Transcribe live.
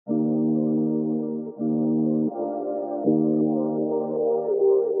To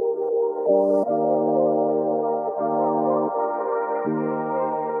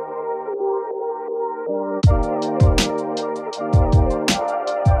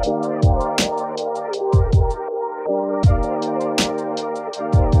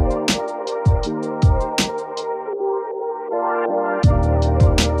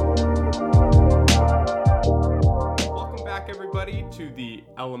the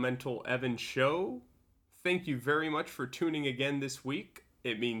Elemental Evan Show. Thank you very much for tuning again this week.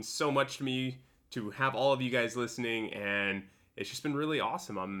 It means so much to me to have all of you guys listening, and it's just been really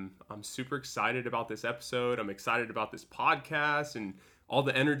awesome. I'm super excited about this episode. I'm excited about this podcast and all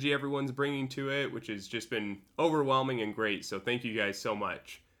the energy everyone's bringing to it, which has just been overwhelming and great. So thank you guys so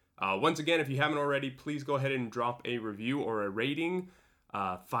much. Once again, if you haven't already, please go ahead and drop a review or a rating.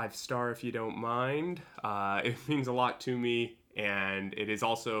 5-star if you don't mind. It means a lot to me. And it is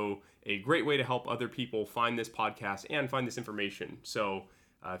also a great way to help other people find this podcast and find this information. So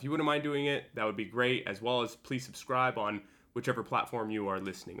if you wouldn't mind doing it, that would be great. As well as please subscribe on whichever platform you are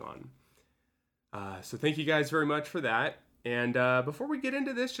listening on. So thank you guys very much for that. And before we get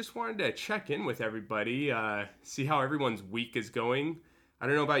into this, just wanted to check in with everybody, see how everyone's week is going. I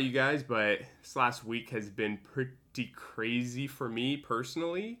don't know about you guys, but this last week has been pretty crazy for me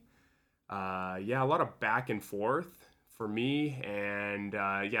personally. A lot of back and forth for me, and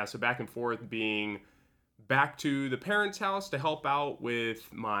so back and forth being back to the parents' house to help out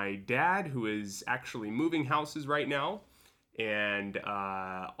with my dad, who is actually moving houses right now, and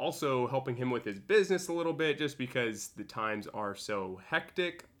also helping him with his business a little bit just because the times are so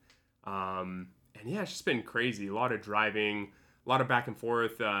hectic. It's just been crazy. A lot of driving, a lot of back and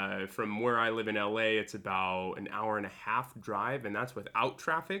forth. From where I live in LA, it's about an hour and a half drive, and that's without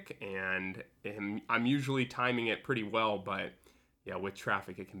traffic. And I'm usually timing it pretty well, but with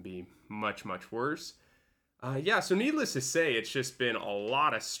traffic, it can be much, much worse. So needless to say, it's just been a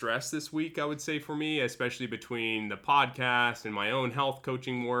lot of stress this week, I would say, for me, especially between the podcast and my own health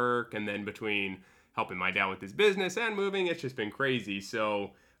coaching work, and then between helping my dad with his business and moving. It's just been crazy.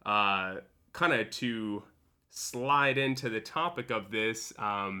 So kind of to slide into the topic of this,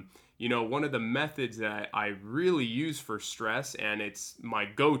 one of the methods that I really use for stress, and it's my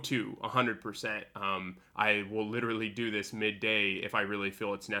go-to 100%. I will literally do this midday if I really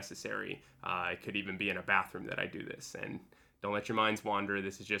feel it's necessary. It could even be in a bathroom that I do this. And don't let your minds wander.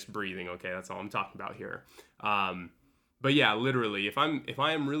 This is just breathing. Okay, that's all I'm talking about here. Literally, if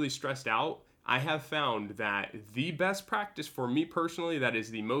I am really stressed out, I have found that the best practice for me personally, that is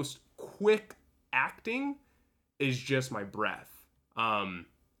the most quick acting, is just my breath.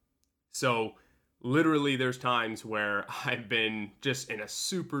 So literally there's times where I've been just in a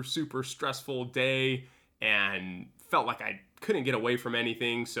super, super stressful day and felt like I couldn't get away from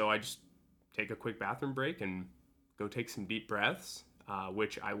anything. So I just take a quick bathroom break and go take some deep breaths,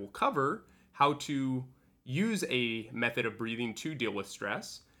 which I will cover how to use a method of breathing to deal with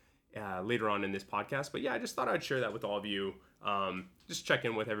stress later on in this podcast. But I just thought I'd share that with all of you. Just check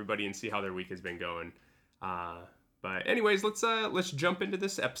in with everybody and see how their week has been going. But anyways, let's jump into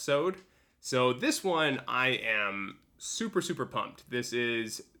this episode. So this one, I am super, super pumped. This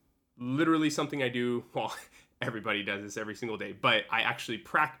is literally something I do. Well, everybody does this every single day, but I actually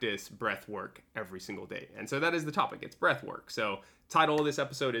practice breath work every single day. And so that is the topic. It's breath work. So title of this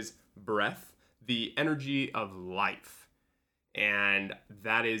episode is Breath, the Energy of Life. And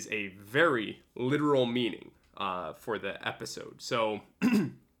that is a very literal meaning for the episode. So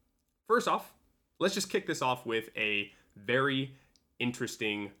first off, let's just kick this off with a very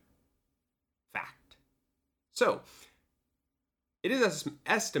interesting fact. So, it is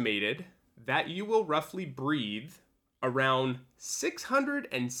estimated that you will roughly breathe around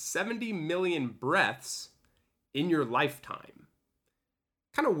 670 million breaths in your lifetime.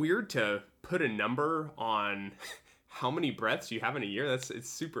 Kind of weird to put a number on how many breaths you have in a year. It's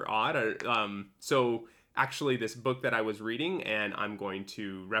super odd. So actually, this book that I was reading, and I'm going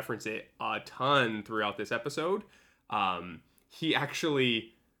to reference it a ton throughout this episode, he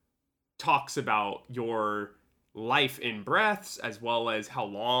actually talks about your life in breaths, as well as how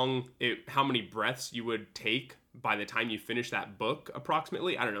many breaths you would take by the time you finish that book,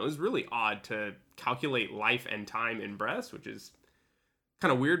 approximately. I don't know. It's really odd to calculate life and time in breaths, which is kind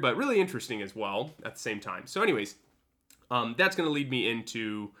of weird, but really interesting as well at the same time. So anyways, that's going to lead me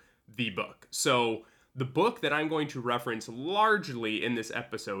into the book. So the book that I'm going to reference largely in this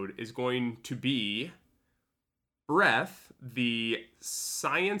episode is going to be Breath, the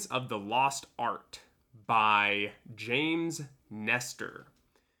Science of the Lost Art by James Nestor.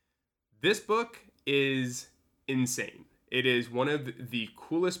 This book is insane. It is one of the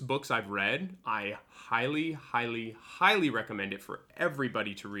coolest books I've read. I highly, highly, highly recommend it for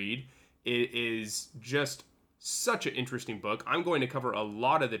everybody to read. It is just such an interesting book. I'm going to cover a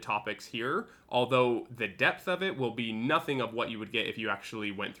lot of the topics here, although the depth of it will be nothing of what you would get if you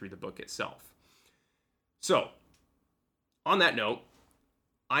actually went through the book itself. So, on that note,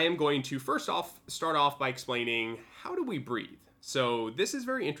 I am going to start off by explaining, how do we breathe? So this is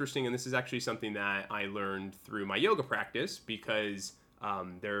very interesting, and this is actually something that I learned through my yoga practice, because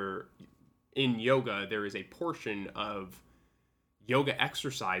in yoga there is a portion of yoga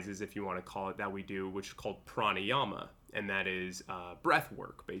exercises, if you want to call it, that we do, which is called pranayama, and that is breath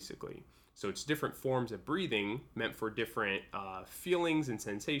work, basically. So it's different forms of breathing meant for different feelings and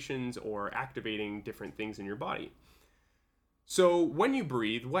sensations, or activating different things in your body. So when you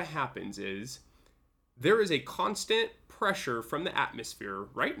breathe, what happens is there is a constant pressure from the atmosphere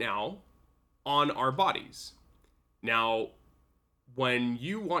right now on our bodies. Now, when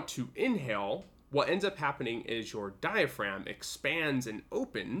you want to inhale, what ends up happening is your diaphragm expands and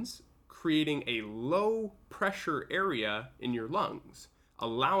opens, creating a low pressure area in your lungs,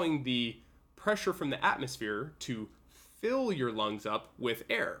 allowing the pressure from the atmosphere to fill your lungs up with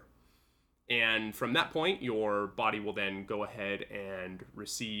air. And from that point, your body will then go ahead and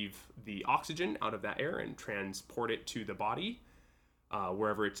receive the oxygen out of that air and transport it to the body,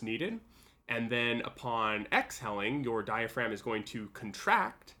 wherever it's needed. And then upon exhaling, your diaphragm is going to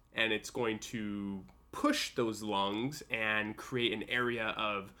contract, and it's going to push those lungs and create an area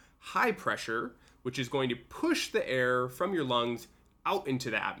of high pressure, which is going to push the air from your lungs out into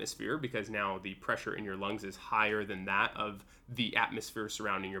the atmosphere, because now the pressure in your lungs is higher than that of the atmosphere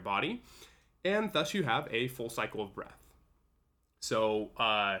surrounding your body. And thus you have a full cycle of breath. So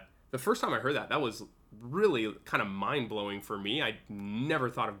the first time I heard that was really kind of mind-blowing for me. I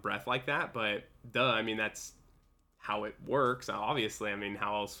never thought of breath like that, but I mean, that's how it works. Obviously, I mean,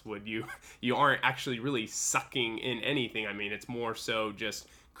 how else would you aren't actually really sucking in anything. I mean, it's more so just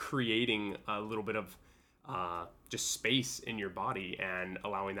creating a little bit of just space in your body and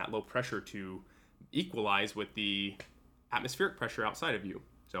allowing that low pressure to equalize with the atmospheric pressure outside of you.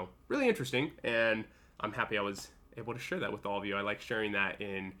 So really interesting, and I'm happy I was able to share that with all of you. I like sharing that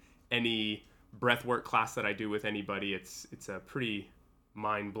in any breathwork class that I do with anybody. It's a pretty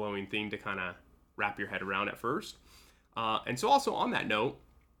mind-blowing thing to kind of wrap your head around at first. And so also on that note,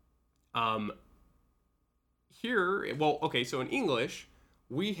 so in English,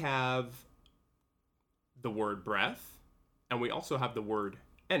 we have the word breath, and we also have the word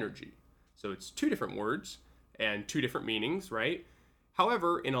energy. So it's two different words and two different meanings, right?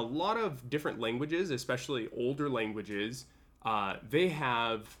 However, in a lot of different languages, especially older languages, they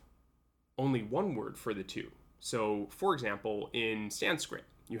have only one word for the two. So, for example, in Sanskrit,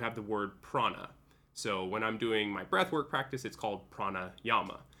 you have the word prana. So when I'm doing my breathwork practice, it's called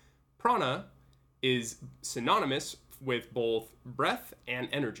pranayama. Prana is synonymous with both breath and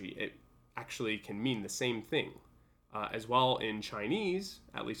energy. It actually can mean the same thing. As well, in Chinese,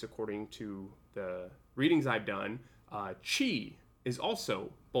 at least according to the readings I've done, qi is also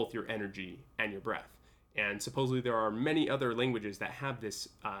both your energy and your breath. And supposedly there are many other languages that have this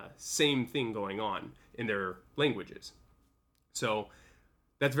same thing going on in their languages. So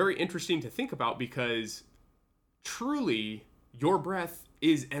that's very interesting to think about, because truly your breath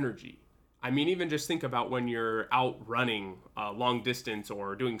is energy. I mean, even just think about when you're out running long distance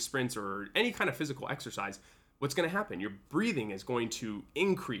or doing sprints or any kind of physical exercise. What's going to happen? Your breathing is going to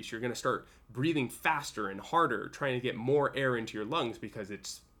increase. You're going to start breathing faster and harder, trying to get more air into your lungs because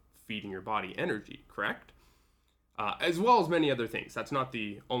it's feeding your body energy, correct? As well as many other things. That's not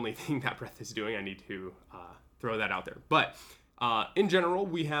the only thing that breath is doing. I need to throw that out there. But in general,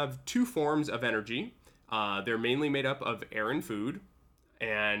 we have two forms of energy. They're mainly made up of air and food.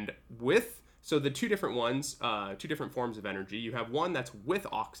 And so the two different forms of energy, you have one that's with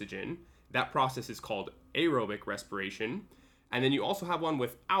oxygen. That process is called aerobic respiration. And then you also have one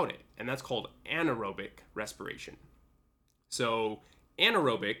without it, and that's called anaerobic respiration. So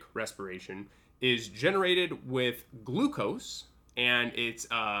anaerobic respiration is generated with glucose, and it's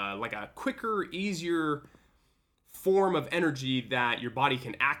like a quicker, easier form of energy that your body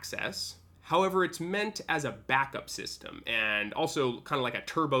can access. However, it's meant as a backup system, and also kind of like a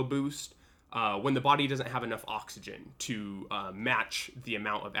turbo boost when the body doesn't have enough oxygen to match the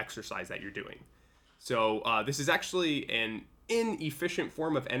amount of exercise that you're doing. So this is actually an inefficient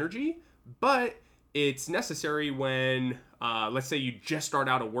form of energy, but it's necessary when, let's say you just start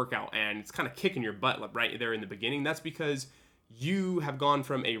out a workout and it's kind of kicking your butt right there in the beginning. That's because you have gone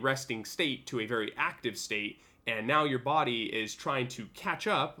from a resting state to a very active state, and now your body is trying to catch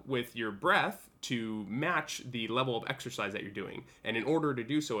up with your breath to match the level of exercise that you're doing. And in order to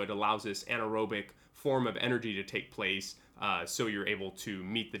do so, it allows this anaerobic form of energy to take place, so you're able to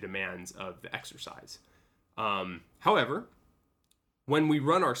meet the demands of the exercise. However, when we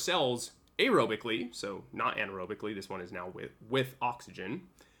run our cells aerobically, so not anaerobically, this one is now with oxygen,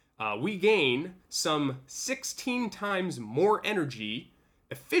 we gain some 16 times more energy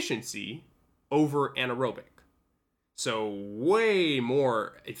efficiency over anaerobic. So way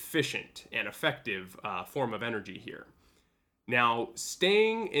more efficient and effective form of energy here. Now,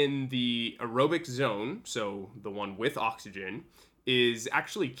 staying in the aerobic zone, so the one with oxygen, is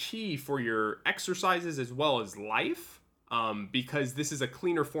actually key for your exercises as well as life, because this is a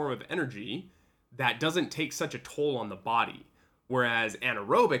cleaner form of energy that doesn't take such a toll on the body. Whereas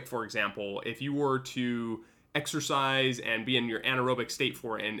anaerobic, for example, if you were to exercise and be in your anaerobic state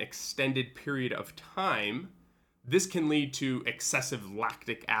for an extended period of time, this can lead to excessive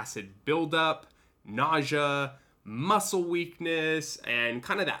lactic acid buildup, nausea, muscle weakness, and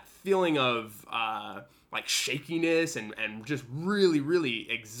kind of that feeling of like shakiness and just really, really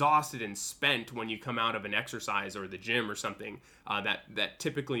exhausted and spent when you come out of an exercise or the gym or something. That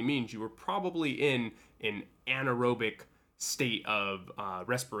typically means you were probably in an anaerobic state of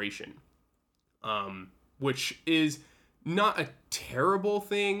respiration, which is not a terrible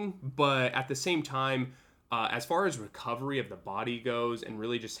thing, but at the same time, as far as recovery of the body goes and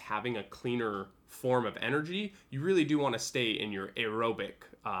really just having a cleaner form of energy, you really do want to stay in your aerobic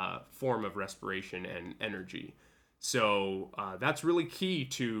form of respiration and energy. So that's really key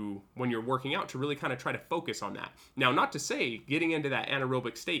to when you're working out, to really kind of try to focus on that. Now, not to say getting into that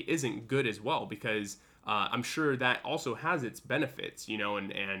anaerobic state isn't good as well, because I'm sure that also has its benefits,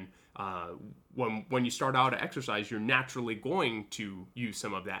 and when you start out to exercise, you're naturally going to use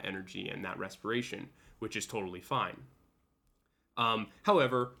some of that energy and that respiration, which is totally fine.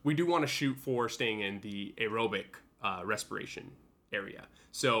 However, we do want to shoot for staying in the aerobic respiration area.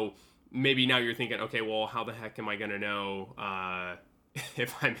 So maybe now you're thinking, okay, well, how the heck am I going to know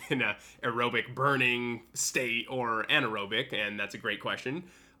if I'm in a aerobic burning state or anaerobic? And that's a great question.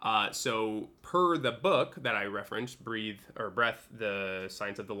 So per the book that I referenced, Breath, The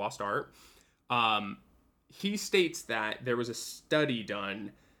Science of the Lost Art, he states that there was a study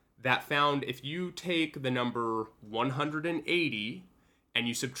done that found if you take the number 180 and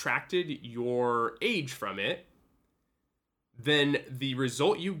you subtracted your age from it, then the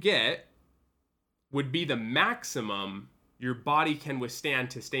result you get would be the maximum your body can withstand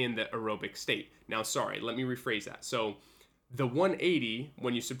to stay in the aerobic state. Now, sorry, let me rephrase that. So the 180,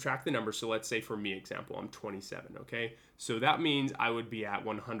 when you subtract the number, so let's say for me example, I'm 27, okay? So that means I would be at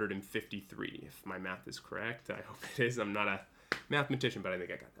 153, if my math is correct. I hope it is. I'm not a mathematician, but I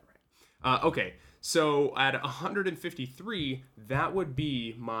think I got that right. Okay, so at 153, that would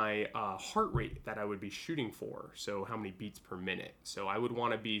be my heart rate that I would be shooting for. So how many beats per minute? So I would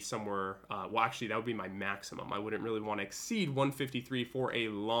want to be somewhere, well, actually, that would be my maximum. I wouldn't really want to exceed 153 for a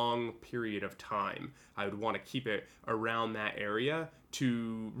long period of time. I would want to keep it around that area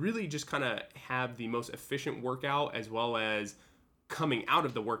to really just kind of have the most efficient workout, as well as coming out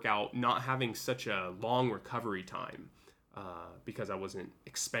of the workout not having such a long recovery time. Because I wasn't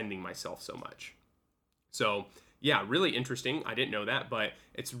expending myself so much. So yeah, really interesting. I didn't know that, but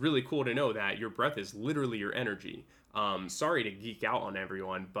it's really cool to know that your breath is literally your energy. Sorry to geek out on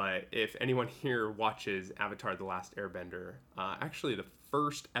everyone, but if anyone here watches Avatar: The Last Airbender, actually the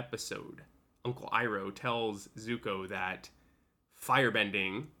first episode, Uncle Iroh tells Zuko that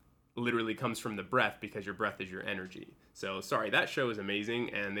firebending literally comes from the breath, because your breath is your energy. So sorry, that show is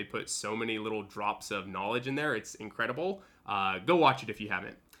amazing, and they put so many little drops of knowledge in there. It's incredible. Go watch it if you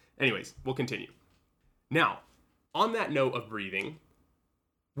haven't. Anyways, we'll continue. Now, on that note of breathing,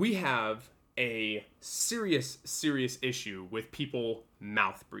 we have a serious issue with people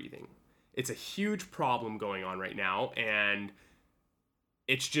mouth breathing. It's a huge problem going on right now, and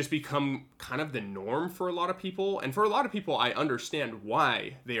it's just become kind of the norm for a lot of people. And for a lot of people, I understand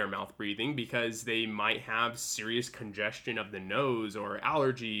why they are mouth breathing, because they might have serious congestion of the nose or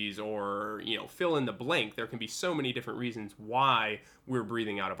allergies or, fill in the blank. There can be so many different reasons why we're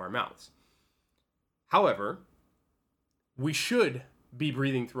breathing out of our mouths. However, we should be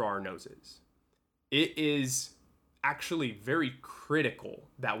breathing through our noses. It is actually very critical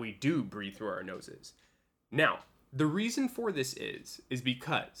that we do breathe through our noses. Now, the reason for this is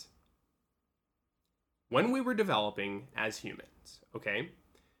because when we were developing as humans, okay,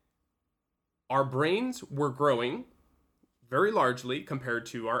 our brains were growing very largely compared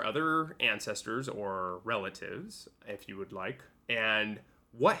to our other ancestors or relatives, if you would like. And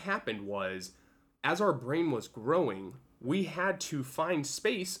what happened was, as our brain was growing, we had to find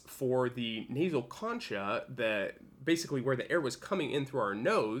space for the nasal concha, basically where the air was coming in through our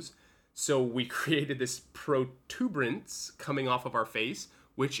nose. So we created this protuberance coming off of our face,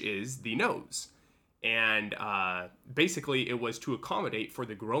 which is the nose. And basically it was to accommodate for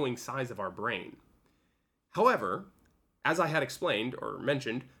the growing size of our brain. However, as I had explained or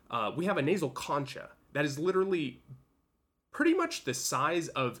mentioned, we have a nasal concha that is literally pretty much the size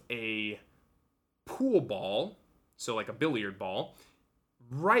of a pool ball, so like a billiard ball,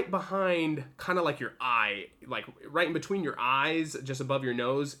 right behind, kind of like your eye, like right in between your eyes, just above your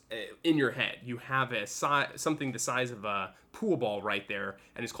nose, in your head. You have something the size of a pool ball right there,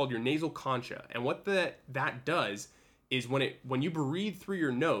 and it's called your nasal concha. And what that does is when you breathe through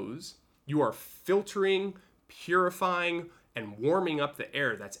your nose, you are filtering, purifying, and warming up the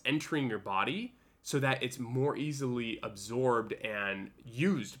air that's entering your body so that it's more easily absorbed and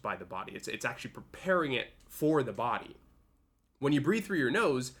used by the body. It's actually preparing it for the body. When you breathe through your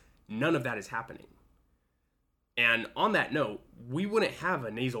nose, none of that is happening. And on that note, we wouldn't have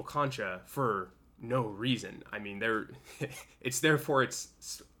a nasal concha for no reason. I mean, it's there for a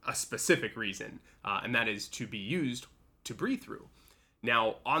specific reason, and that is to be used to breathe through.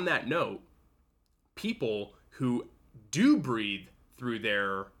 Now, on that note, people who do breathe through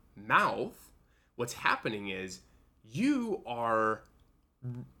their mouth, what's happening is you are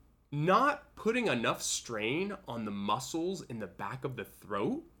not putting enough strain on the muscles in the back of the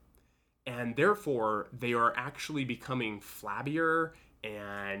throat, and therefore they are actually becoming flabbier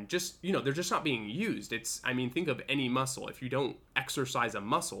and they're just not being used. Think of any muscle. If you don't exercise a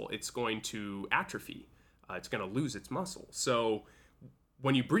muscle, it's going to atrophy. It's going to lose its muscle. So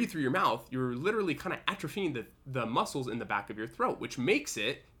when you breathe through your mouth, you're literally kind of atrophying the muscles in the back of your throat, which makes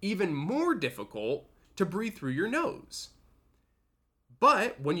it even more difficult to breathe through your nose.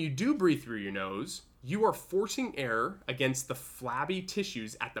 But when you do breathe through your nose, you are forcing air against the flabby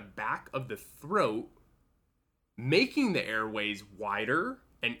tissues at the back of the throat, making the airways wider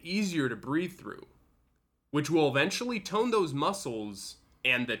and easier to breathe through, which will eventually tone those muscles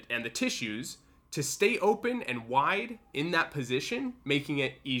and the tissues to stay open and wide in that position, making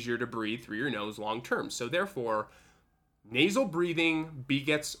it easier to breathe through your nose long term. So therefore, nasal breathing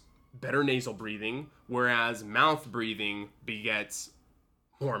begets better nasal breathing, whereas mouth breathing begets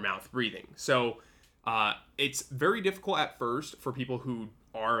more mouth breathing. So it's very difficult at first for people who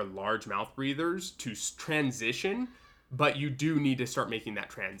are large mouth breathers to transition, but you do need to start making that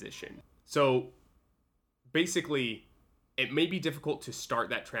transition. So basically, it may be difficult to start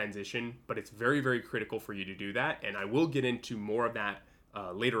that transition, but it's very, very critical for you to do that. And I will get into more of that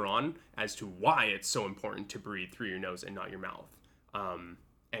later on as to why it's so important to breathe through your nose and not your mouth. And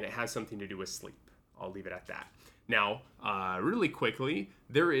it has something to do with sleep. I'll leave it at that. Now, really quickly,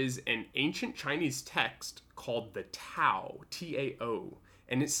 there is an ancient Chinese text called the Tao, T-A-O,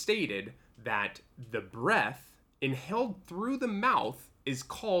 and it stated that the breath inhaled through the mouth is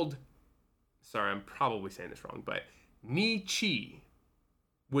called, sorry, I'm probably saying this wrong, but Ni Qi,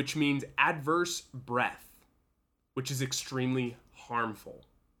 which means adverse breath, which is extremely harmful.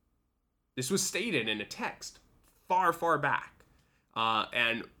 This was stated in a text far, far back.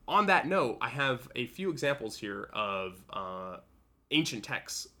 And on that note, I have a few examples here of ancient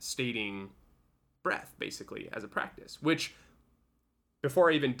texts stating breath, basically, as a practice, which,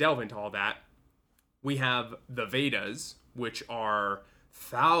 before I even delve into all that, we have the Vedas, which are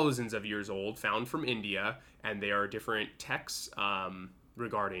thousands of years old, found from India, and they are different texts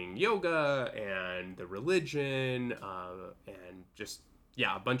regarding yoga and the religion and just,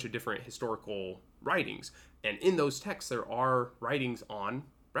 a bunch of different historical writings. And in those texts, there are writings on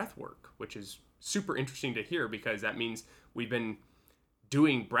breath work, which is super interesting to hear because that means we've been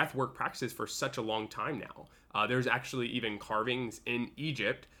doing breath work practices for such a long time now. There's actually even carvings in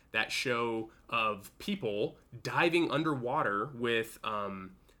Egypt that show of people diving underwater with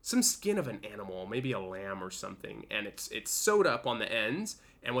some skin of an animal, maybe a lamb or something, and it's sewed up on the ends.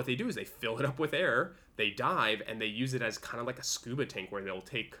 And what they do is they fill it up with air, they dive, and they use it as kind of like a scuba tank where they'll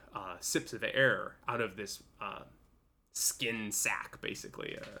take sips of air out of this skin sack,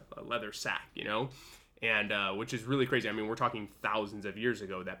 basically, a leather sack, and which is really crazy. I mean, we're talking thousands of years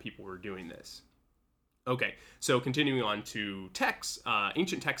ago that people were doing this. Okay, so continuing on to texts,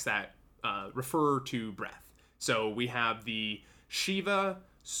 ancient texts that refer to breath. So we have the Shiva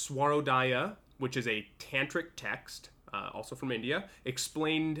Swarodaya, which is a tantric text, also from India,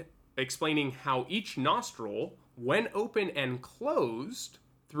 explaining how each nostril, when open and closed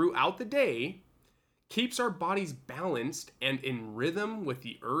throughout the day, keeps our bodies balanced and in rhythm with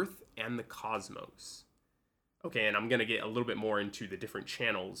the earth and the cosmos. Okay, and I'm going to get a little bit more into the different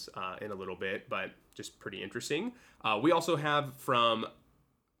channels in a little bit, but just pretty interesting. We also have from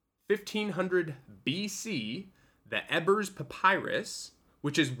 1500 BC the Ebers Papyrus,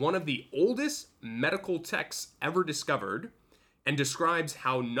 which is one of the oldest medical texts ever discovered, and describes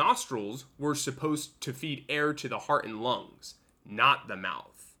how nostrils were supposed to feed air to the heart and lungs, not the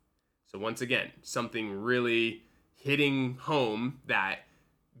mouth. So once again, something really hitting home that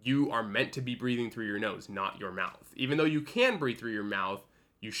you are meant to be breathing through your nose, not your mouth. Even though you can breathe through your mouth,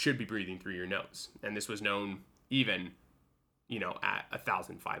 you should be breathing through your nose. And this was known even, at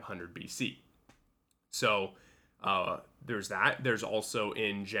 1500 BC. So there's that. There's also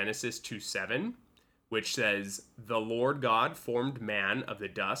in Genesis 2:7, which says, "The Lord God formed man of the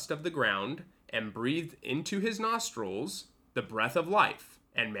dust of the ground and breathed into his nostrils the breath of life,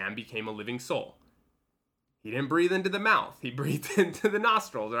 and man became a living soul." He didn't breathe into the mouth. He breathed into the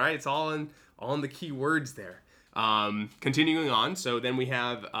nostrils, all right? It's all in the key words there. Continuing on, so then we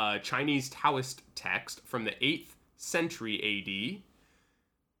have a Chinese Taoist text from the 8th century AD.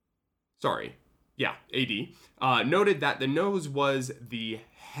 AD. Noted that the nose was the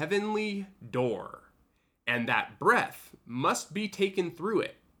heavenly door, and that breath must be taken through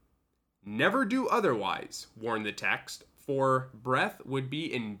it. Never do otherwise, warned the text, for breath would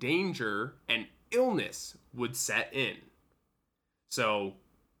be in danger and illness would set in. So,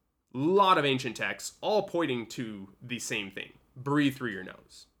 a lot of ancient texts all pointing to the same thing. Breathe through your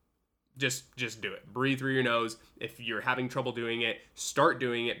nose. Just do it. Breathe through your nose. If you're having trouble doing it, start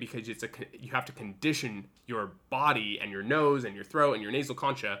doing it, because you have to condition your body and your nose and your throat and your nasal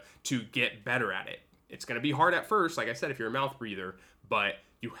concha to get better at it. It's going to be hard at first, like I said, if you're a mouth breather, but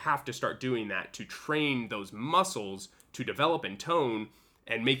you have to start doing that to train those muscles to develop and tone,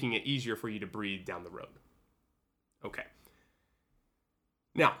 and making it easier for you to breathe down the road. Okay.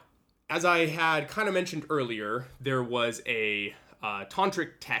 Now, as I had kind of mentioned earlier, there was a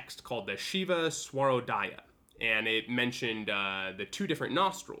tantric text called the Shiva Swarodaya, and it mentioned the two different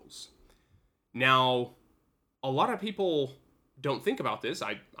nostrils. Now, a lot of people don't think about this.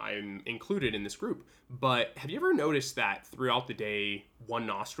 I'm included in this group, but have you ever noticed that throughout the day, one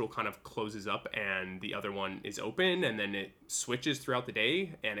nostril kind of closes up and the other one is open, and then it switches throughout the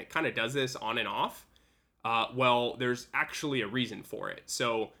day, and it kind of does this on and off? Well, there's actually a reason for it.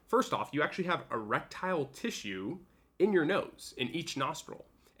 So first off, you actually have erectile tissue in your nose, in each nostril.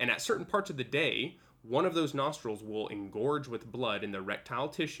 And at certain parts of the day, one of those nostrils will engorge with blood in the erectile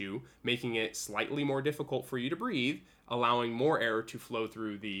tissue, making it slightly more difficult for you to breathe, allowing more air to flow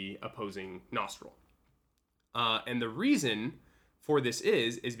through the opposing nostril. And the reason for this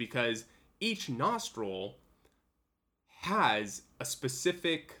is because each nostril has a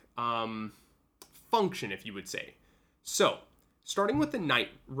specific function, if you would say. So, starting with the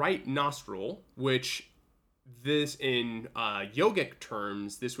right nostril, which this in yogic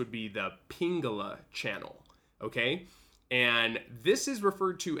terms, this would be the Pingala channel, okay? And this is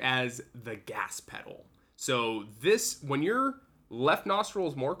referred to as the gas pedal. So this, when your left nostril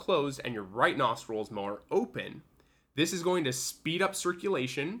is more closed and your right nostril is more open, this is going to speed up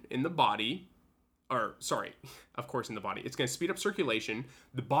circulation in the body, of course in the body. It's going to speed up circulation.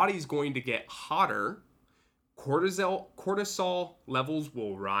 The body's going to get hotter. Cortisol levels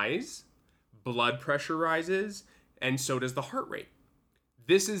will rise. Blood pressure rises, and so does the heart rate.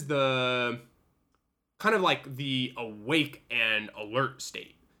 This is the kind of like the awake and alert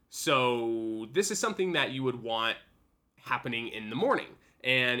state. So this is something that you would want happening in the morning.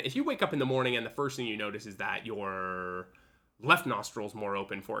 And if you wake up in the morning and the first thing you notice is that your left nostril is more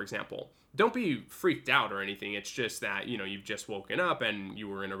open, for example, don't be freaked out or anything. It's just that, you've just woken up and you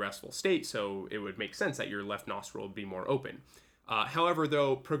were in a restful state, so it would make sense that your left nostril would be more open. However,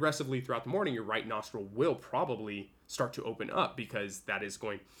 though, progressively throughout the morning, your right nostril will probably start to open up, because that is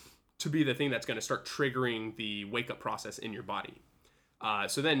going to be the thing that's going to start triggering the wake-up process in your body.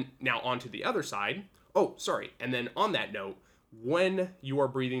 So then, now on to the other side. And then on that note, when you are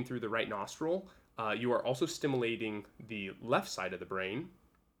breathing through the right nostril, you are also stimulating the left side of the brain,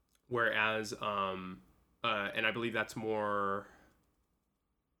 whereas, and I believe that's more,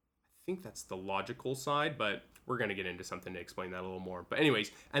 I think that's the logical side, but we're going to get into something to explain that a little more. But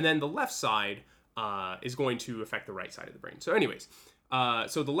anyways, and then the left side is going to affect the right side of the brain. So anyways,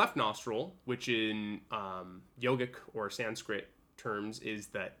 so the left nostril, which in yogic or Sanskrit terms is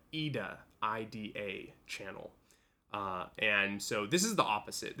the Ida, I-D-A channel. And so this is the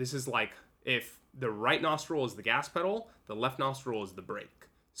opposite. This is like if the right nostril is the gas pedal, the left nostril is the brake.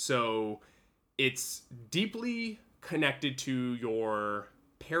 So it's deeply connected to your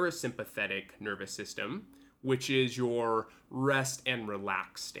parasympathetic nervous system, which is your rest and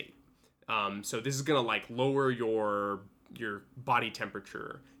relax state. So this is gonna like lower your body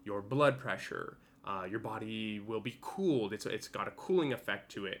temperature, your blood pressure. Your body will be cooled. It's got a cooling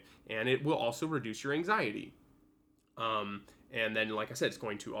effect to it, and it will also reduce your anxiety. And then, like I said, it's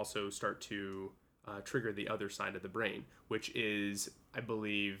going to also start to trigger the other side of the brain, which is, I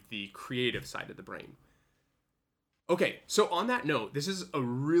believe, the creative side of the brain. Okay, so on that note, this is a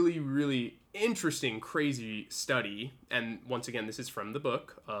really, really interesting, crazy study. And once again, this is from the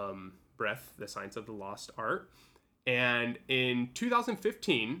book, Breath, The Science of the Lost Art. And in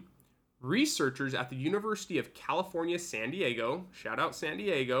 2015, researchers at the University of California, San Diego, shout out San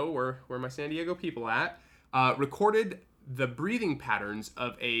Diego, where my San Diego people at, recorded the breathing patterns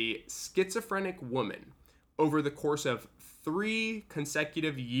of a schizophrenic woman over the course of 3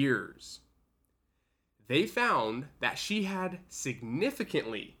 consecutive years. They found that she had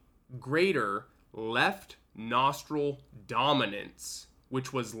significantly greater left nostril dominance,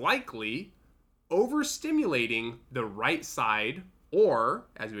 which was likely overstimulating the right side, or,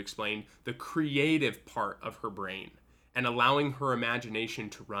 as we explained, the creative part of her brain, and allowing her imagination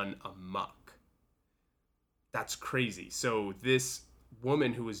to run amok. That's crazy. So this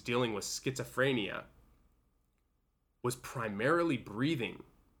woman who was dealing with schizophrenia was primarily breathing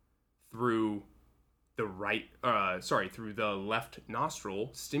through through the left nostril,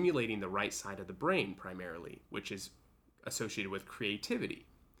 stimulating the right side of the brain primarily, which is associated with creativity.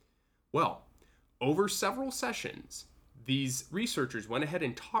 Well, over several sessions, these researchers went ahead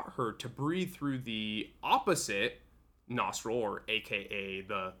and taught her to breathe through the opposite nostril, or AKA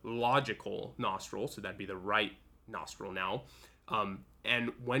the logical nostril, so that'd be the right nostril now.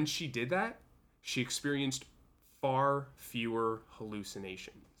 And when she did that, she experienced far fewer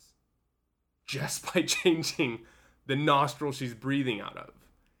hallucinations just by changing the nostril she's breathing out of.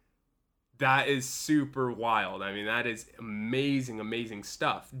 That is super wild. I mean, that is amazing, amazing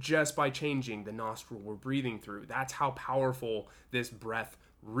stuff. Just by changing the nostril we're breathing through. That's how powerful this breath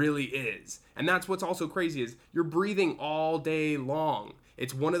really is. And that's what's also crazy is you're breathing all day long.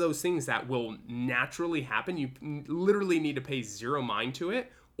 It's one of those things that will naturally happen. You literally need to pay zero mind to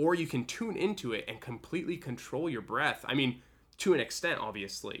it, or you can tune into it and completely control your breath. I mean, to an extent,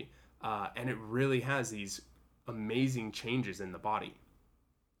 obviously. And it really has these amazing changes in the body.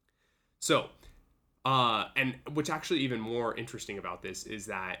 So, and what's actually even more interesting about this is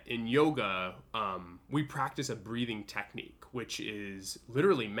that in yoga, we practice a breathing technique, which is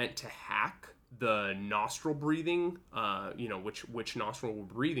literally meant to hack the nostril breathing, which nostril we're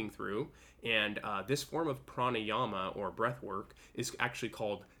breathing through. And this form of pranayama or breath work is actually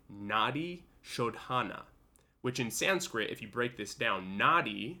called Nadi Shodhana, which in Sanskrit, if you break this down,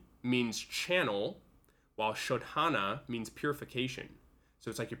 Nadi means channel, while Shodhana means purification. So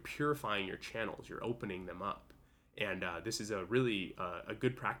it's like you're purifying your channels, you're opening them up. And this is a really a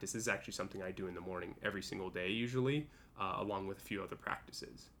good practice. This is actually something I do in the morning every single day, usually, along with a few other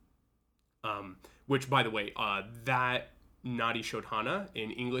practices. Which, by the way, that Nadi Shodhana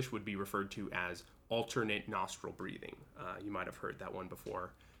in English would be referred to as alternate nostril breathing. You might have heard that one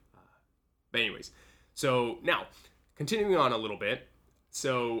before. But anyways, so now, continuing on a little bit.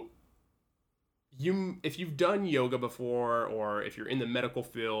 So if you've done yoga before, or if you're in the medical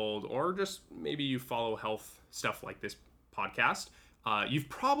field, or just maybe you follow health stuff like this podcast, you've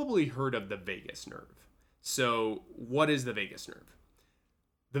probably heard of the vagus nerve. So what is the vagus nerve?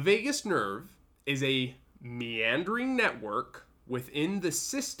 The vagus nerve is a meandering network within the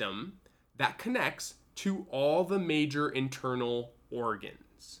system that connects to all the major internal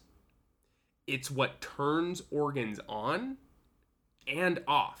organs. It's what turns organs on and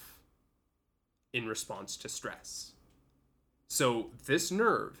off in response to stress. So this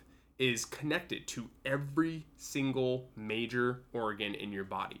nerve is connected to every single major organ in your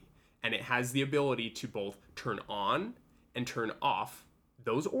body, and it has the ability to both turn on and turn off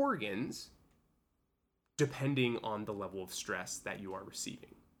those organs depending on the level of stress that you are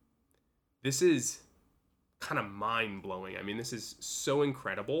receiving. This is kind of mind-blowing. I mean, this is so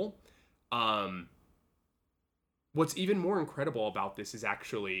incredible. What's even more incredible about this is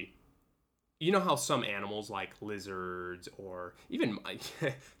actually, you know how some animals like lizards, or even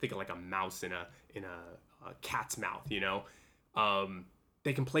think of like a mouse in a cat's mouth,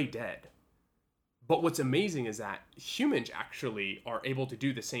 they can play dead. But what's amazing is that humans actually are able to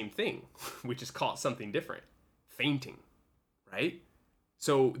do the same thing. We just call it something different, fainting, right?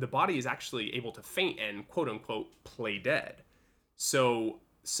 So the body is actually able to faint and quote unquote play dead. So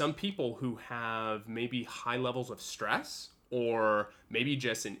some people who have maybe high levels of stress, or maybe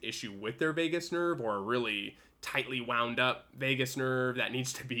just an issue with their vagus nerve, or a really tightly wound up vagus nerve that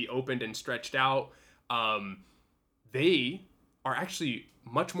needs to be opened and stretched out, they are actually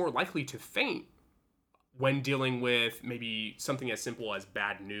much more likely to faint when dealing with maybe something as simple as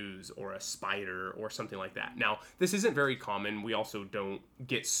bad news or a spider or something like that. Now, this isn't very common. We also don't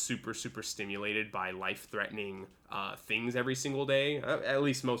get super stimulated by life-threatening things every single day. At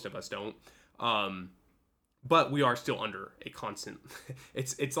least most of us don't. But we are still under a constant.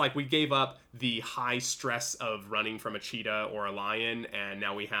 It's like we gave up the high stress of running from a cheetah or a lion, and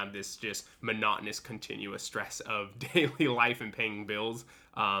now we have this just monotonous, continuous stress of daily life and paying bills.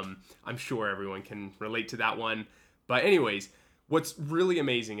 I'm sure everyone can relate to that one. But anyways, what's really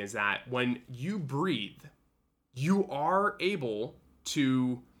amazing is that when you breathe, you are able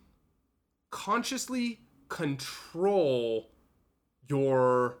to consciously control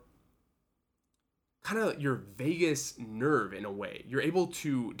your vagus nerve in a way. You're able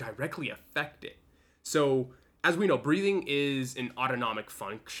to directly affect it. So as we know, breathing is an autonomic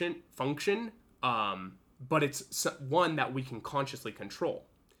function, but it's one that we can consciously control.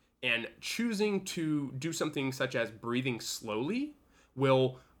 And choosing to do something such as breathing slowly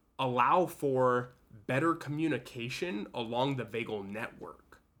will allow for better communication along the vagal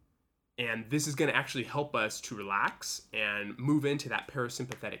network. And this is going to actually help us to relax and move into that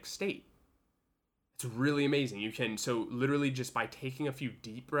parasympathetic state. It's really amazing. You can, so literally just by taking a few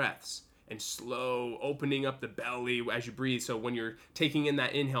deep breaths and slow opening up the belly as you breathe. So when you're taking in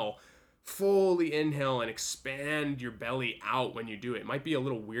that inhale, fully inhale and expand your belly out when you do it. It might be a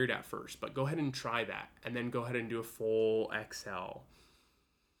little weird at first, but go ahead and try that. And then go ahead and do a full exhale.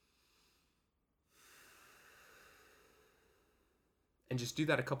 And just do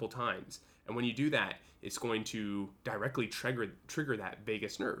that a couple times. And when you do that, it's going to directly trigger that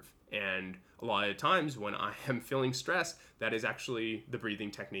vagus nerve. And a lot of times when I am feeling stress, that is actually the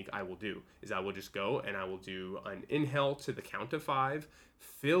breathing technique I will do. Is I will just go and I will do an inhale to the count of 5,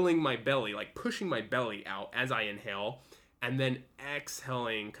 filling my belly, like pushing my belly out as I inhale, and then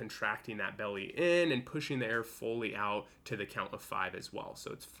exhaling, contracting that belly in and pushing the air fully out to the count of 5 as well.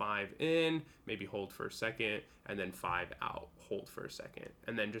 So it's 5 in, maybe hold for a second, and then 5 out, hold for a second.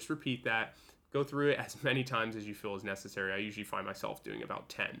 And then just repeat that. Go through it as many times as you feel is necessary. I usually find myself doing about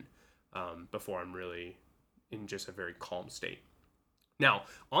 10 before I'm really in just a very calm state. Now,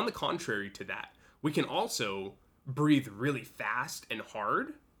 on the contrary to that, we can also breathe really fast and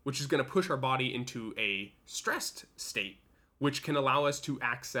hard, which is going to push our body into a stressed state, which can allow us to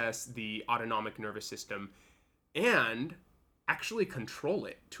access the autonomic nervous system and actually control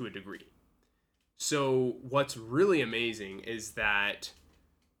it to a degree. So what's really amazing is that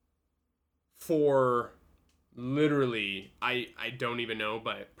for literally, I don't even know,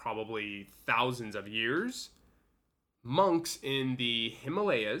 but probably thousands of years, monks in the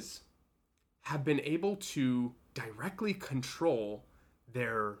Himalayas have been able to directly control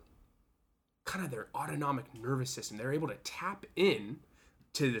their autonomic nervous system. They're able to tap in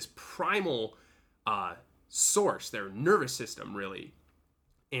to this primal source, their nervous system, really.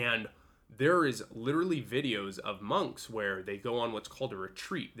 And there is literally videos of monks where they go on what's called a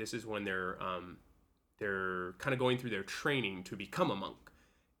retreat. This is when they're kind of going through their training to become a monk.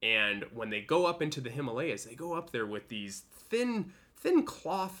 And when they go up into the Himalayas, they go up there with these thin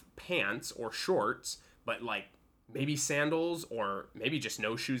cloth pants or shorts, but like maybe sandals or maybe just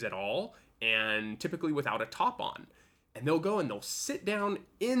no shoes at all, and typically without a top on. And they'll go and they'll sit down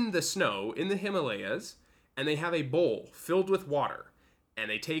in the snow in the Himalayas, and they have a bowl filled with water. And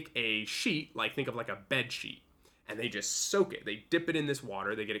they take a sheet, like think of like a bed sheet, and they just soak it. They dip it in this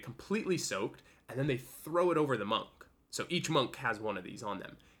water, they get it completely soaked, and then they throw it over the monk. So each monk has one of these on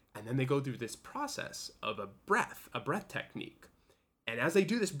them. And then they go through this process of a breath technique. And as they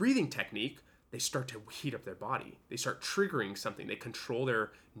do this breathing technique, they start to heat up their body. They start triggering something. They control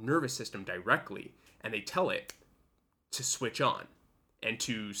their nervous system directly, and they tell it to switch on and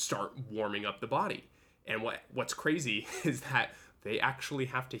to start warming up the body. And what's crazy is that they actually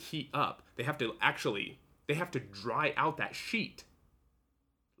have to heat up. They have to dry out that sheet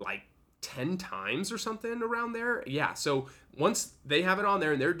like 10 times or something around there. Yeah, so once they have it on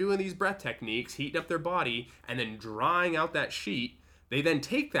there and they're doing these breath techniques, heating up their body and then drying out that sheet, they then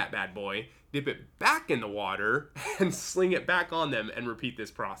take that bad boy, dip it back in the water and sling it back on them and repeat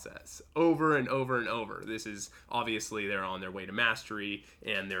this process over and over and over. This is obviously they're on their way to mastery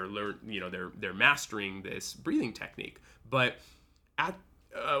and they're mastering this breathing technique. But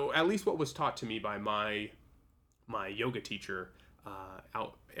at least what was taught to me by my yoga teacher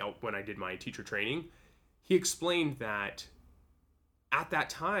out when I did my teacher training, he explained that at that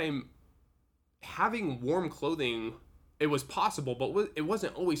time, having warm clothing, it was possible, but it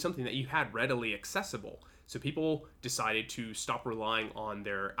wasn't always something that you had readily accessible. So people decided to stop relying on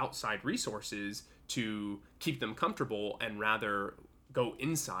their outside resources to keep them comfortable and rather go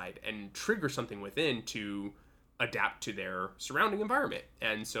inside and trigger something within to adapt to their surrounding environment.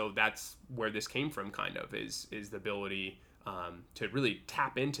 And so that's where this came from, kind of, is the ability to really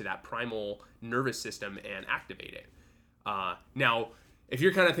tap into that primal nervous system and activate it. Now, if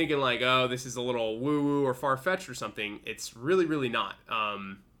you're kind of thinking like, oh, this is a little woo-woo or far-fetched or something, it's really, really not.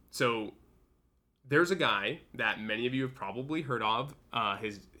 So there's a guy that many of you have probably heard of.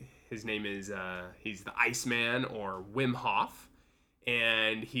 His name is, he's the Iceman, or Wim Hof.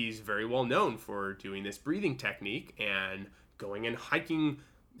 And he's very well known for doing this breathing technique and going and hiking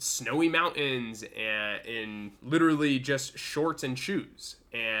snowy mountains and in literally just shorts and shoes,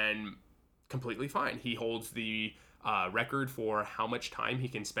 and completely fine. He holds the record for how much time he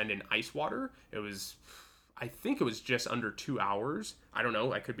can spend in ice water. I think it was just under 2 hours. I don't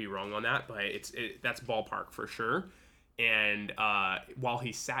know. I could be wrong on that, but that's ballpark for sure. And while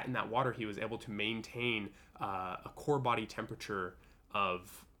he sat in that water, he was able to maintain a core body temperature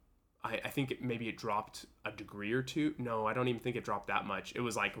of, I think maybe it dropped a degree or two. No, I don't even think it dropped that much. It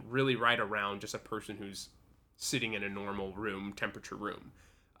was like really right around just a person who's sitting in a normal room, temperature room.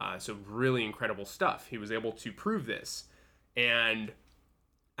 So really incredible stuff. He was able to prove this. And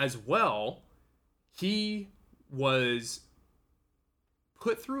as well, he was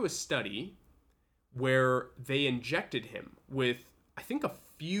put through a study where they injected him with, I think, a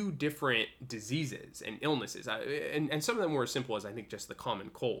few different diseases and illnesses. And some of them were as simple as, I think, just the common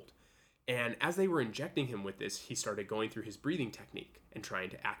cold. And as they were injecting him with this, he started going through his breathing technique and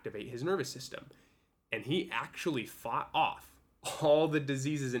trying to activate his nervous system. And he actually fought off all the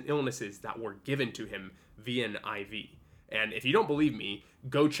diseases and illnesses that were given to him via an IV. And if you don't believe me,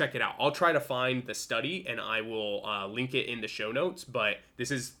 go check it out. I'll try to find the study and I will link it in the show notes. But this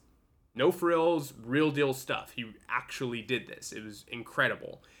is no frills, real deal stuff. He actually did this. It was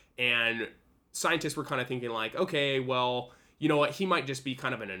incredible. And scientists were kind of thinking like, okay, well, you know what? He might just be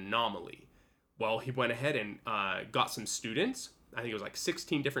kind of an anomaly. Well, he went ahead and got some students. I think it was like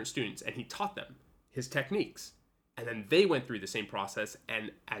 16 different students, and he taught them his techniques. And then they went through the same process,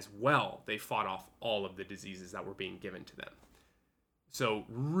 and as well, they fought off all of the diseases that were being given to them. So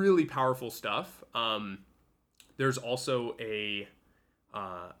really powerful stuff. There's also a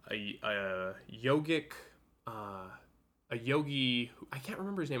yogi, I can't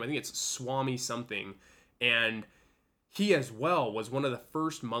remember his name. I think it's Swami something. And he as well was one of the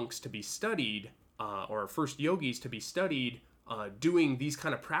first monks to be studied, or first yogis to be studied, doing these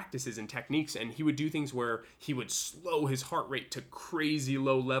kind of practices and techniques. And he would do things where he would slow his heart rate to crazy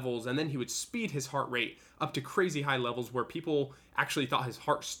low levels, and then he would speed his heart rate up to crazy high levels where people actually thought his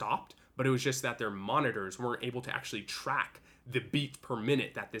heart stopped, but it was just that their monitors weren't able to actually track the beats per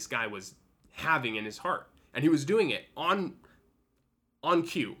minute that this guy was having in his heart. And he was doing it on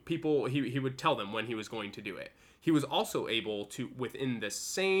cue. People, he would tell them when he was going to do it. He was also able to, within the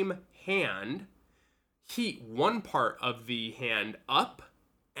same hand, heat one part of the hand up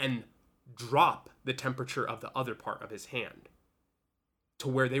and drop the temperature of the other part of his hand, to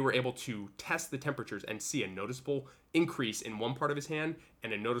where they were able to test the temperatures and see a noticeable increase in one part of his hand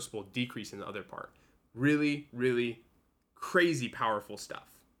and a noticeable decrease in the other part. Really, really crazy powerful stuff.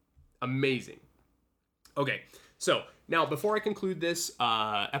 Amazing. Okay, so now before I conclude this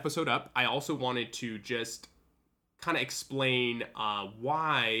episode up, I also wanted to just kind of explain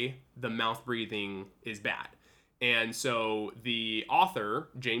why the mouth breathing is bad. And so the author,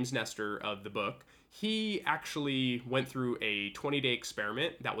 James Nestor of the book, he actually went through a 20-day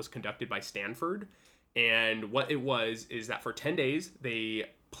experiment that was conducted by Stanford. And what it was is that for 10 days, they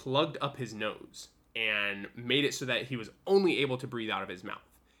plugged up his nose and made it so that he was only able to breathe out of his mouth.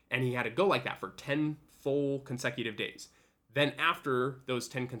 And he had to go like that for 10 full consecutive days. Then after those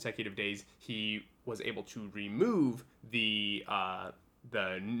 10 consecutive days, he was able to remove the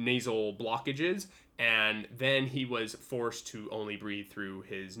nasal blockages, and then he was forced to only breathe through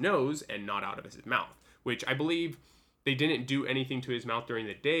his nose and not out of his mouth, which I believe they didn't do anything to his mouth during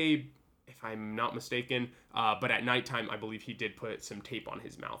the day, if I'm not mistaken, but at nighttime, I believe he did put some tape on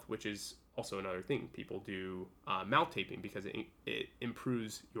his mouth, which is also another thing. People do mouth taping because it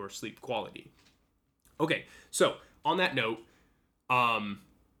improves your sleep quality. Okay, so on that note,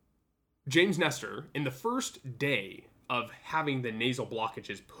 James Nestor, in the first day of having the nasal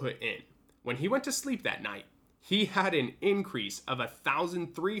blockages put in, when he went to sleep that night, he had an increase of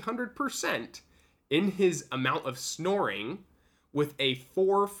 1,300% in his amount of snoring, with a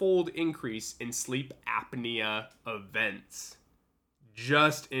 4-fold increase in sleep apnea events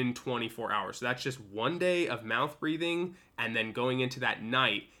just in 24 hours. So that's just one day of mouth breathing and then going into that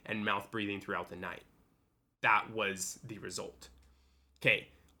night and mouth breathing throughout the night. That was the result. Okay,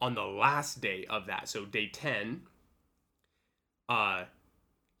 on the last day of that, so day 10,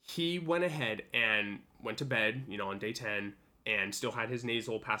 he went ahead and went to bed, on day 10, and still had his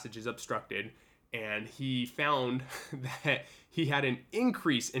nasal passages obstructed. And he found that he had an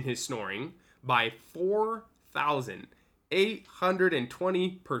increase in his snoring by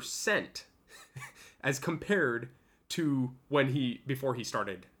 4,820% as compared to before he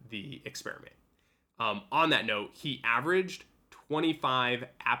started the experiment. On that note, he averaged 25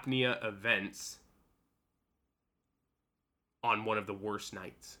 apnea events on one of the worst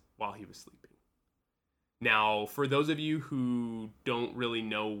nights while he was sleeping. Now, for those of you who don't really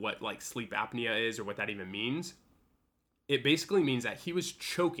know what sleep apnea is or what that even means, it basically means that he was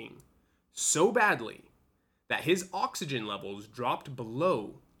choking so badly that his oxygen levels dropped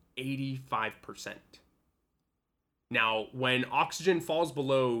below 85%. Now, when oxygen falls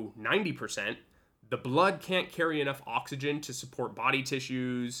below 90%, the blood can't carry enough oxygen to support body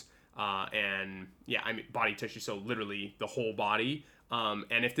tissues, body tissue, so literally the whole body.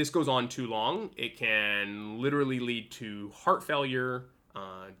 And if this goes on too long, it can literally lead to heart failure,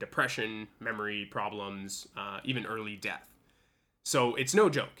 depression, memory problems, even early death. So it's no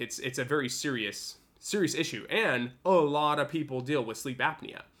joke. It's a very serious issue, and a lot of people deal with sleep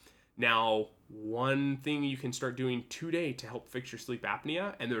apnea. Now, one thing you can start doing today to help fix your sleep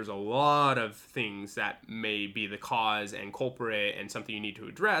apnea, and there's a lot of things that may be the cause and culprit and something you need to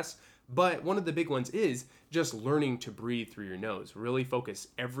address, but one of the big ones is just learning to breathe through your nose. Really focus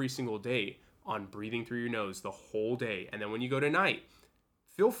every single day on breathing through your nose the whole day. And then when you go to night,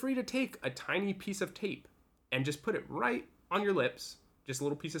 feel free to take a tiny piece of tape and just put it right on your lips, just a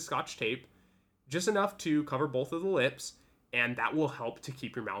little piece of Scotch tape, just enough to cover both of the lips, and that will help to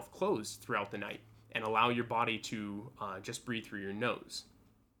keep your mouth closed throughout the night and allow your body to just breathe through your nose.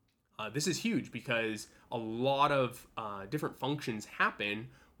 This is huge because a lot of different functions happen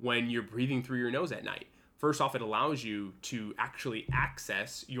when you're breathing through your nose at night. First off, it allows you to actually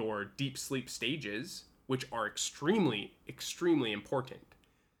access your deep sleep stages, which are extremely, extremely important.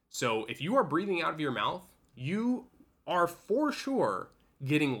 So if you are breathing out of your mouth, you are for sure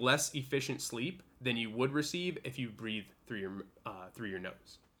getting less efficient sleep than you would receive if you breathe through your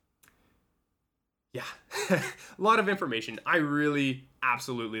nose. Yeah, a lot of information. I really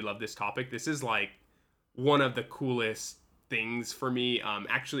absolutely love this topic. This is one of the coolest things for me.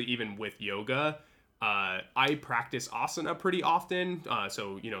 Actually, even with yoga, I practice asana pretty often.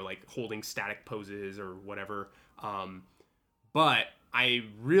 So, holding static poses or whatever. But I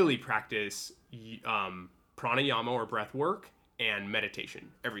really practice pranayama or breath work and meditation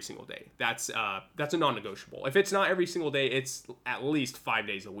every single day. That's a non-negotiable. If it's not every single day, it's at least 5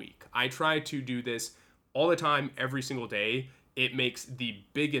 days a week. I try to do this all the time, every single day. It makes the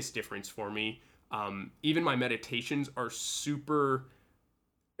biggest difference for me. Even my meditations are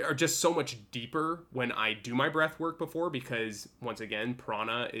just so much deeper when I do my breath work before, because once again,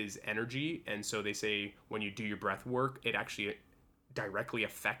 prana is energy. And so they say when you do your breath work, it actually directly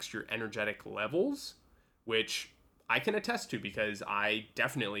affects your energetic levels, which I can attest to because I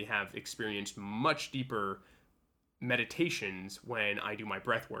definitely have experienced much deeper meditations when I do my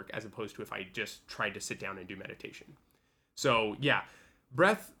breath work as opposed to if I just tried to sit down and do meditation. So yeah,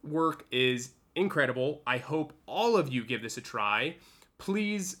 breath work is incredible. I hope all of you give this a try.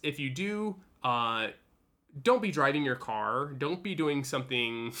 Please, if you do, don't be driving your car. Don't be doing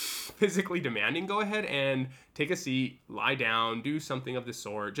something physically demanding. Go ahead and take a seat, lie down, do something of the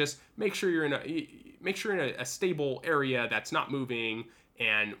sort. Just make sure you're in a stable area that's not moving.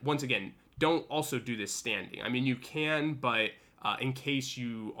 And once again, don't also do this standing. I mean, you can, but in case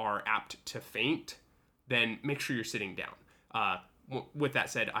you are apt to faint, then make sure you're sitting down. With that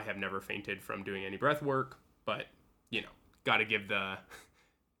said, I have never fainted from doing any breath work, but gotta give the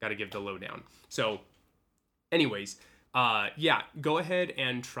lowdown. So anyways, go ahead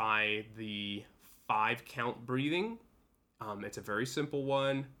and try the 5 count breathing. It's a very simple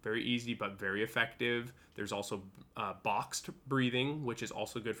one, very easy, but very effective. There's also boxed breathing, which is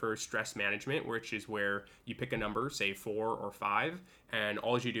also good for stress management, which is where you pick a number, say 4 or 5, and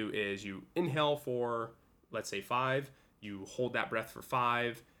all you do is you inhale for, let's say 5, you hold that breath for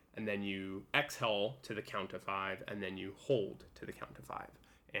 5, and then you exhale to the count of 5, and then you hold to the count of 5.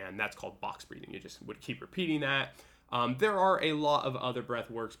 And that's called box breathing. You just would keep repeating that. There are a lot of other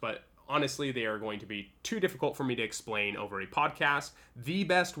breath works, but honestly, they are going to be too difficult for me to explain over a podcast. The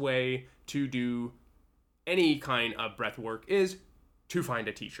best way to do any kind of breath work is to find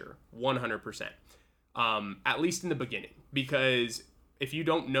a teacher, 100%. At least in the beginning, because if you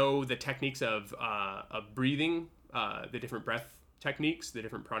don't know the techniques of breathing, the different breath techniques, the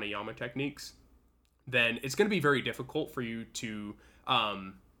different pranayama techniques, then it's going to be very difficult for you to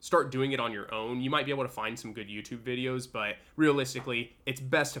start doing it on your own. You might be able to find some good YouTube videos, but realistically, it's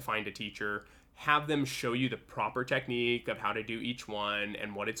best to find a teacher, have them show you the proper technique of how to do each one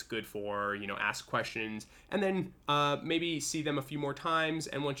and what it's good for, ask questions, and then maybe see them a few more times.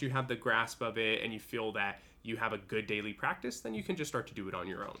 And once you have the grasp of it and you feel that you have a good daily practice, then you can just start to do it on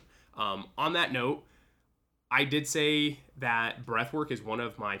your own. On that note, I did say that breath work is one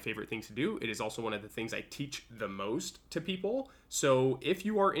of my favorite things to do. It is also one of the things I teach the most to people. So if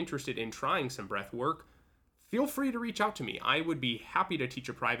you are interested in trying some breath work, feel free to reach out to me. I would be happy to teach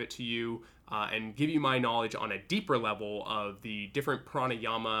a private to you and give you my knowledge on a deeper level of the different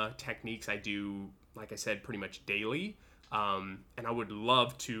pranayama techniques I do, like I said, pretty much daily. And I would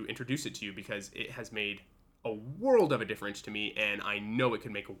love to introduce it to you because it has made a world of a difference to me, and I know it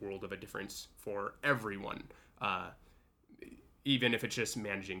can make a world of a difference for everyone, even if it's just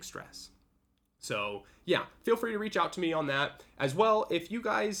managing stress. So yeah, feel free to reach out to me on that. As well, if you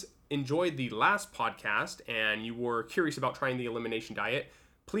guys enjoyed the last podcast and you were curious about trying the elimination diet,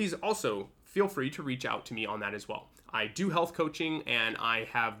 please also feel free to reach out to me on that as well. I do health coaching, and I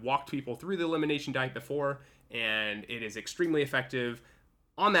have walked people through the elimination diet before, and it is extremely effective.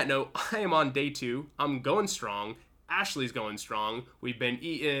 On that note, I am on day 2. I'm going strong. Ashley's going strong. We've been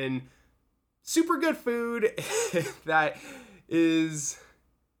eating super good food that is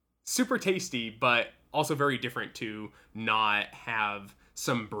super tasty, but also very different to not have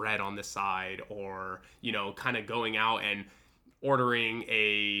some bread on the side or, kind of going out and ordering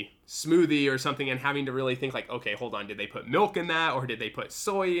a smoothie or something and having to really think like, okay, hold on, did they put milk in that or did they put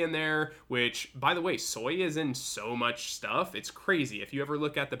soy in there? Which, by the way, soy is in so much stuff. It's crazy. If you ever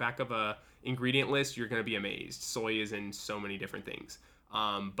look at the back of a ingredient list, you're going to be amazed. Soy is in so many different things.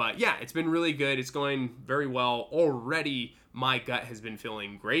 But yeah, it's been really good. It's going very well. Already, my gut has been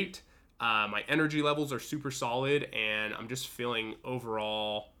feeling great. My energy levels are super solid, and I'm just feeling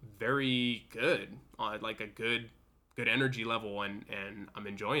overall very good, like a good energy level, and I'm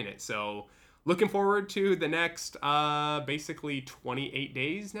enjoying it. So looking forward to the next basically 28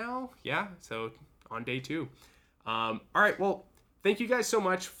 days now. Yeah, so on day 2. All right, well, thank you guys so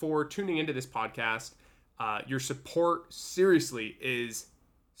much for tuning into this podcast. Your support seriously is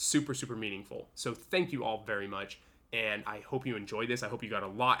super, super meaningful. So thank you all very much. And I hope you enjoyed this. I hope you got a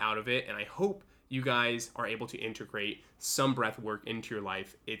lot out of it. And I hope you guys are able to integrate some breath work into your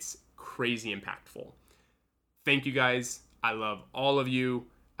life. It's crazy impactful. Thank you guys. I love all of you.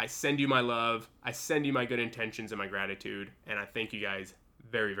 I send you my love. I send you my good intentions and my gratitude. And I thank you guys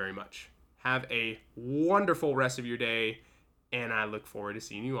very, very much. Have a wonderful rest of your day. And I look forward to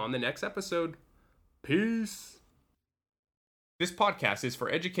seeing you on the next episode. Peace. This podcast is for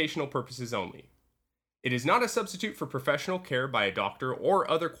educational purposes only. It is not a substitute for professional care by a doctor or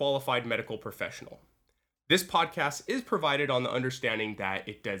other qualified medical professional. This podcast is provided on the understanding that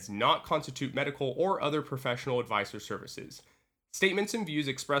it does not constitute medical or other professional advice or services. Statements and views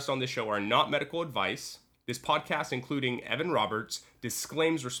expressed on this show are not medical advice. This podcast, including Evan Roberts,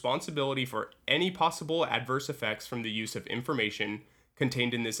 disclaims responsibility for any possible adverse effects from the use of information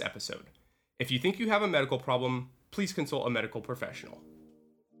contained in this episode. If you think you have a medical problem, please consult a medical professional.